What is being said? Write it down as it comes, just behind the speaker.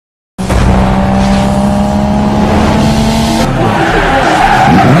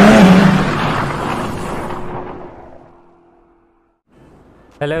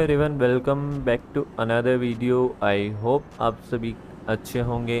Hello everyone, welcome back to another video. I hope आप सभी अच्छे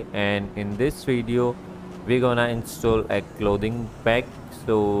होंगे। And in this video we gonna install A clothing pack.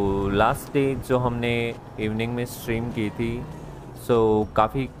 So last day जो हमने evening में stream की थी, सो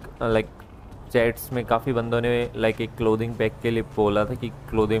काफ़ी लाइक चैट्स में काफ़ी बंदों ने लाइक एक क्लोथिंग पैक के लिए बोला था कि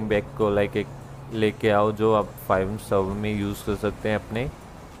क्लोथिंग बैग को लाइक एक लेके आओ जो आप फाइव सर्वर में यूज़ कर सकते हैं अपने।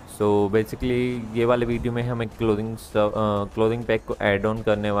 सो बेसिकली ये वाले वीडियो में हम एक क्लोथिंग पैक को ऐड ऑन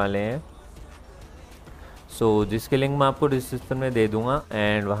करने वाले हैं। जिसके लिंक मैं आपको डिस्क्रिप्शन में दे दूंगा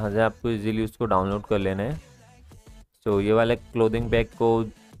एंड वहाँ से आपको इजीली उसको डाउनलोड कर लेना है। ये वाले क्लोथिंग पैक को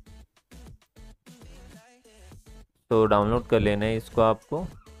डाउनलोड कर लेना है इसको आपको।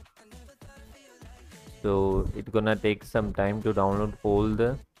 It gonna take some time to download all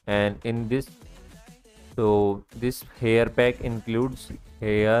the and in this this hair pack includes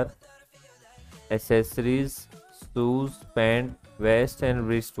hair accessories, shoes, pant, vest and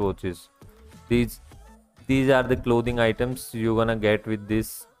wrist watches. These are the clothing items you're gonna get with this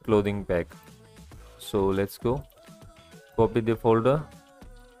clothing pack. So let's go. Copy the folder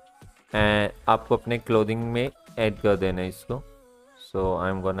and आपको अपने clothing में add कर देना है इसको.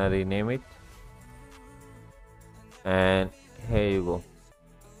 I'm gonna rename it and here you go.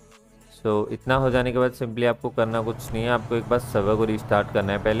 इतना हो जाने के बाद सिंपली आपको करना कुछ नहीं है, आपको एक बार सर्वर को रिस्टार्ट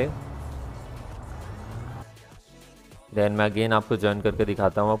करना है पहले। देन मैं अगेन आपको ज्वाइन करके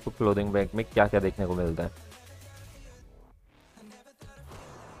दिखाता हूँ आपको क्लोथिंग बैग में क्या क्या देखने को मिलता है।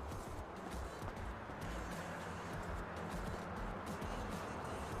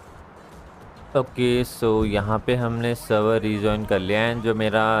 यहाँ पे हमने सर्वर रीजॉइन कर लिया है। जो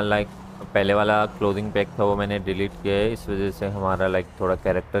मेरा लाइक पहले वाला क्लोथिंग पैक था वो मैंने डिलीट किया है, इस वजह से हमारा लाइक थोड़ा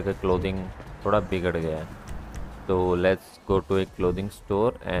कैरेक्टर का क्लोथिंग थोड़ा बिगड़ गया है। Let's go to A clothing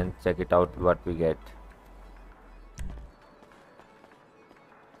store and check it out what we get.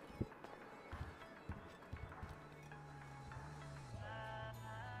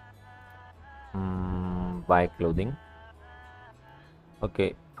 Buy clothing. Okay,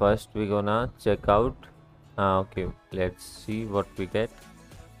 first we gonna check out. Okay, let's see what we get.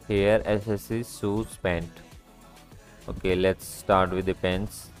 Hair, accessories, shoes, pant. Okay, let's start with the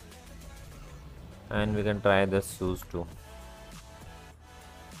pants and we can try the shoes too.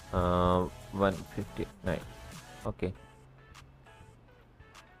 159. Okay,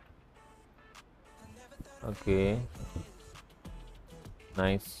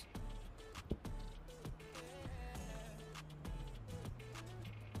 nice.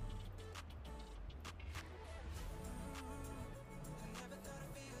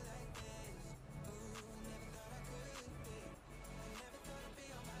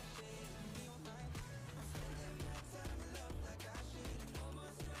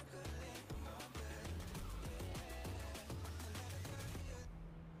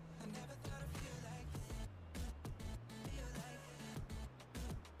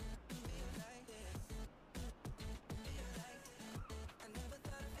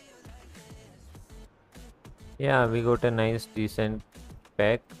 Yeah, we got a nice decent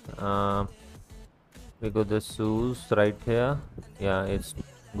pack. We got the shoes right here. Yeah, it's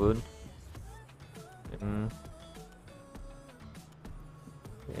good.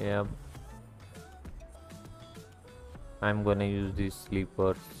 Yeah, I'm gonna use these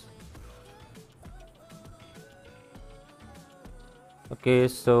sleepers. Okay,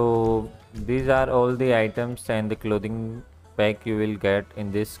 so these are all the items and the clothing pack you will get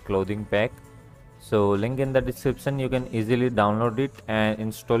in this clothing pack. Link in the description, you can easily download it and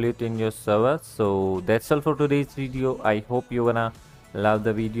install it in your server. That's all for today's video. I hope you're gonna love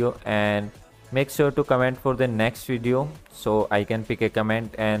the video and make sure to comment for the next video so I can pick a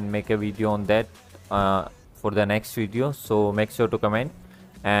comment and make a video on that for the next video. So make sure to comment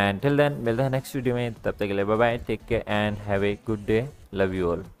and till then मिलते हैं next video में, तब तक के लिए bye bye, take care and have a good day. Love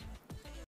you all.